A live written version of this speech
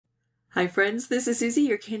Hi friends, this is Suzy,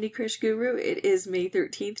 your Candy Crush guru. It is May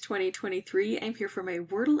 13th, 2023. I'm here for my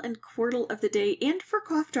Wordle and Quordle of the day and for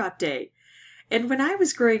Cough Drop Day. And when I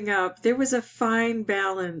was growing up, there was a fine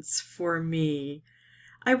balance for me.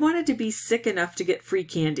 I wanted to be sick enough to get free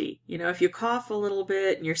candy. You know, if you cough a little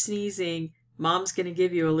bit and you're sneezing, Mom's going to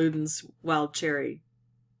give you a Luden's Wild Cherry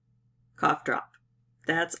cough drop.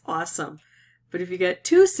 That's awesome. But if you get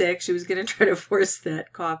too sick, she was going to try to force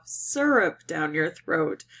that cough syrup down your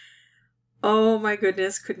throat. Oh my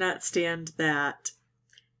goodness, could not stand that.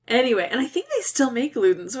 Anyway, and I think they still make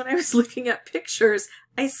Ludens. When I was looking at pictures,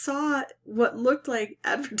 I saw what looked like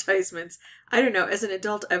advertisements. I don't know, as an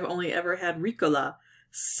adult, I've only ever had Ricola,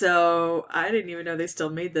 so I didn't even know they still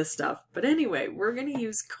made this stuff. But anyway, we're going to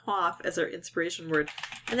use cough as our inspiration word,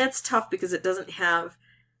 and that's tough because it doesn't have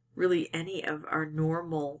really any of our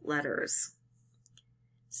normal letters.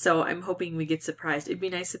 So I'm hoping we get surprised. It'd be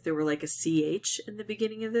nice if there were like a CH in the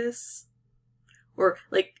beginning of this. Or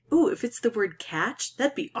like, ooh, if it's the word catch,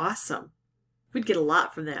 that'd be awesome. We'd get a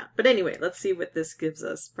lot from that. But anyway, let's see what this gives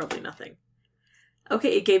us. Probably nothing.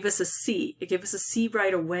 Okay, it gave us a C. It gave us a C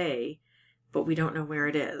right away, but we don't know where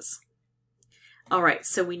it is. All right,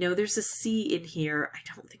 so we know there's a C in here. I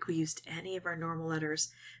don't think we used any of our normal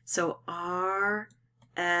letters. So R,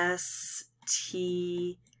 S,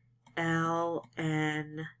 T, L,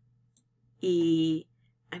 N, E.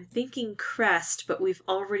 I'm thinking crest, but we've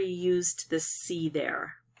already used the C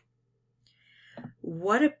there.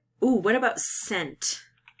 What about scent?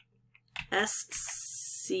 S-C-E-N-T.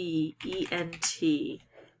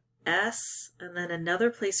 S, and then another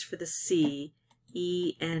place for the C,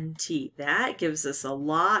 E-N-T. That gives us a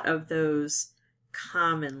lot of those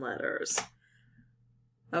common letters.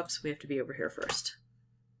 Oops, we have to be over here first.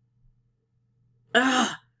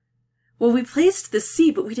 Ugh! Well, we placed the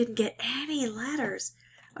C, but we didn't get any letters.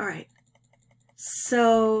 All right,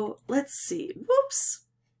 so let's see. Whoops,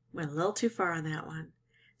 went a little too far on that one.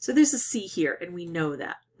 So there's a C here, and we know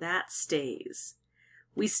that. That stays.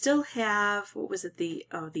 We still have, what was it, the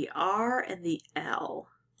R and the L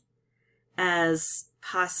as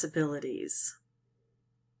possibilities.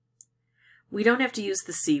 We don't have to use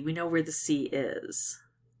the C. We know where the C is.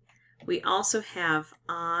 We also have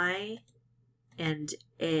I and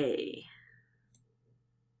A.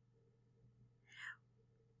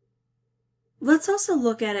 Let's also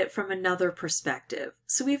look at it from another perspective.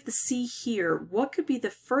 So we have the C here. What could be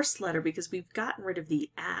the first letter because we've gotten rid of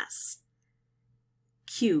the S?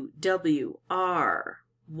 Q, W, R,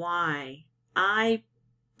 Y, I,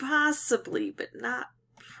 possibly, but not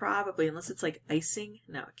probably, unless it's like icing.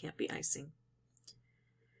 No, it can't be icing.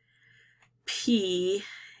 P,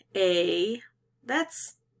 A,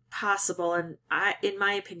 that's possible, and in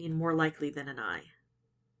my opinion, more likely than an I.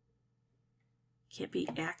 Can't be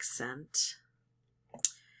accent.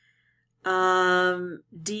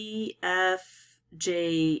 D, F,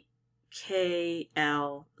 J, K,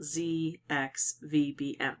 L, Z, X, V,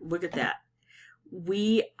 B, M. Look at that.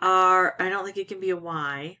 We are, I don't think it can be a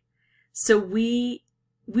Y. So we've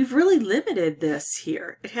really limited this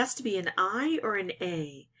here. It has to be an I or an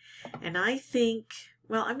A. And I think,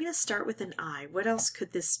 well, I'm going to start with an I. What else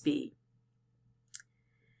could this be?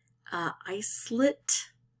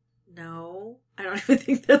 Isolate. No, I don't even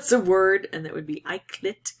think that's a word, and that would be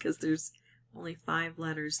Iclet because there's only 5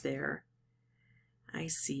 letters there. I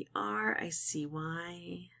see R, I see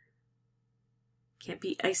Y. Can't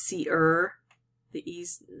be I see The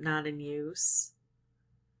E's not in use.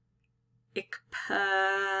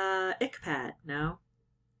 Ickpad, no.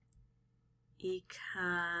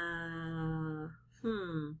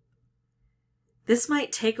 This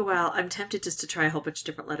might take a while. I'm tempted just to try a whole bunch of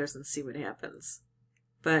different letters and see what happens.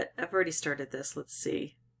 But I've already started this. Let's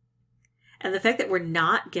see. And the fact that we're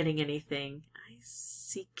not getting anything,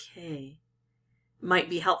 I-C-K, might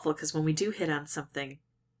be helpful because when we do hit on something,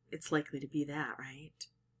 it's likely to be that, right?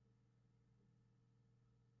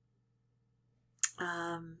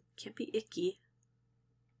 Can't be icky.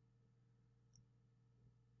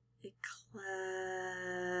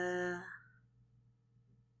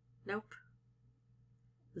 Nope.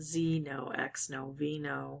 Z, no. X, no. V,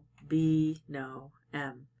 no. B, no.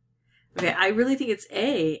 M. Okay, I really think it's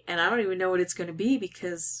A, and I don't even know what it's going to be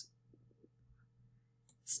because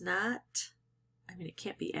it's not, I mean, it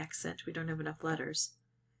can't be accent. We don't have enough letters.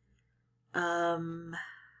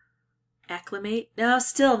 Acclimate? No,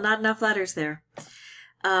 still not enough letters there.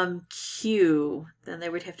 Q, then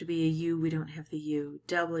there would have to be a U. We don't have the U.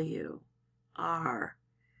 W, R,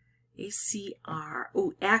 ACR.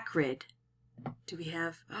 Oh, acrid. Do we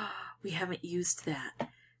have, oh, we haven't used that.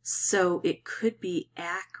 So it could be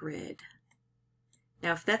acrid.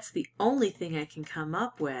 Now, if that's the only thing I can come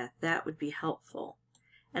up with, that would be helpful.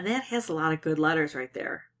 And that has a lot of good letters right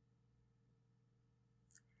there.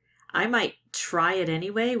 I might try it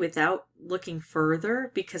anyway without looking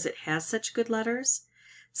further because it has such good letters.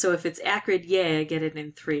 So if it's acrid, yay, I get it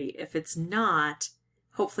in 3. If it's not,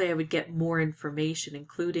 hopefully I would get more information,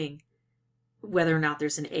 including whether or not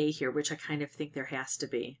there's an A here, which I kind of think there has to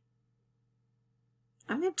be.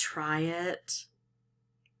 I'm going to try it.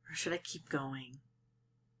 Or should I keep going?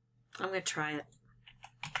 I'm going to try it.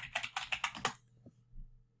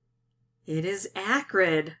 It is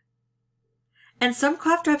acrid. And some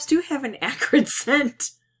cough drops do have an acrid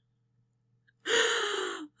scent.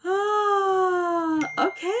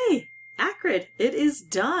 Okay. Acrid. It is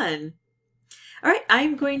done. All right.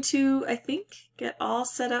 I'm going to, I think, get all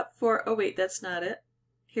set up for... Oh, wait. That's not it.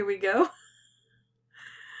 Here we go.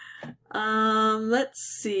 Let's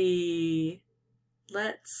see.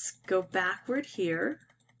 Let's go backward here.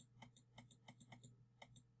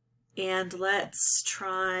 And let's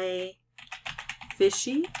try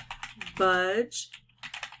fishy, budge.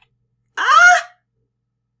 Ah!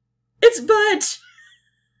 It's budge!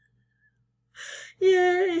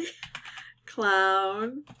 Yay!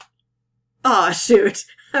 Clown. Oh shoot.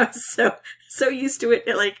 I was so used to it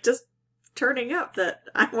like just turning up that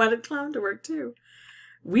I wanted clown to work too.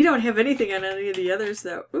 We don't have anything on any of the others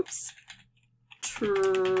though. Oops.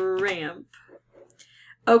 Tramp.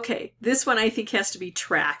 Okay, this one I think has to be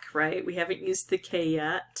track, right? We haven't used the K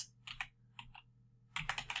yet.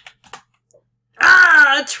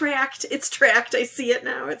 Ah, tracked. It's tracked. I see it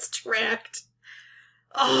now. It's tracked.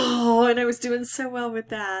 Oh, and I was doing so well with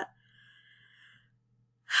that.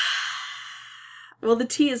 Well, the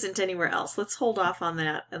T isn't anywhere else. Let's hold off on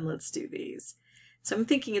that and let's do these. So I'm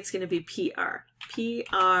thinking it's going to be PR.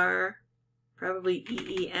 PR, probably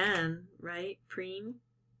EEN, right? Preen.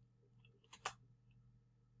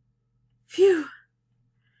 Phew.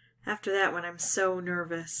 After that one, I'm so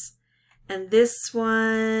nervous. And this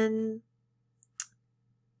one...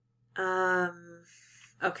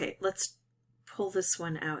 okay, let's pull this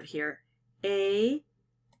one out here. A,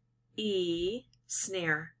 E,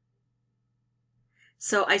 snare.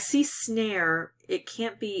 So I see snare. It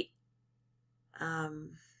can't be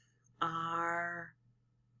R,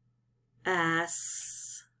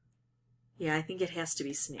 S. Yeah, I think it has to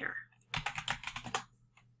be snare.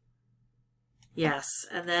 Yes,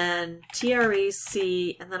 and then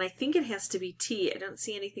TRAC, and then I think it has to be T. I don't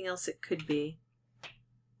see anything else it could be.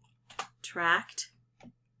 Tracked.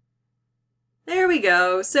 There we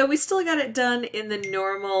go. So we still got it done in the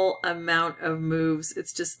normal amount of moves.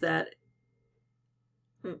 It's just that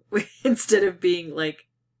instead of being like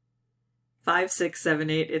 5, 6, 7,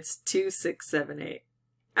 8, it's 2, 6, 7, 8.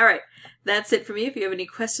 All right, that's it for me. If you have any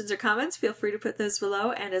questions or comments, feel free to put those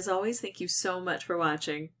below. And as always, thank you so much for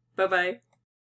watching. Bye-bye.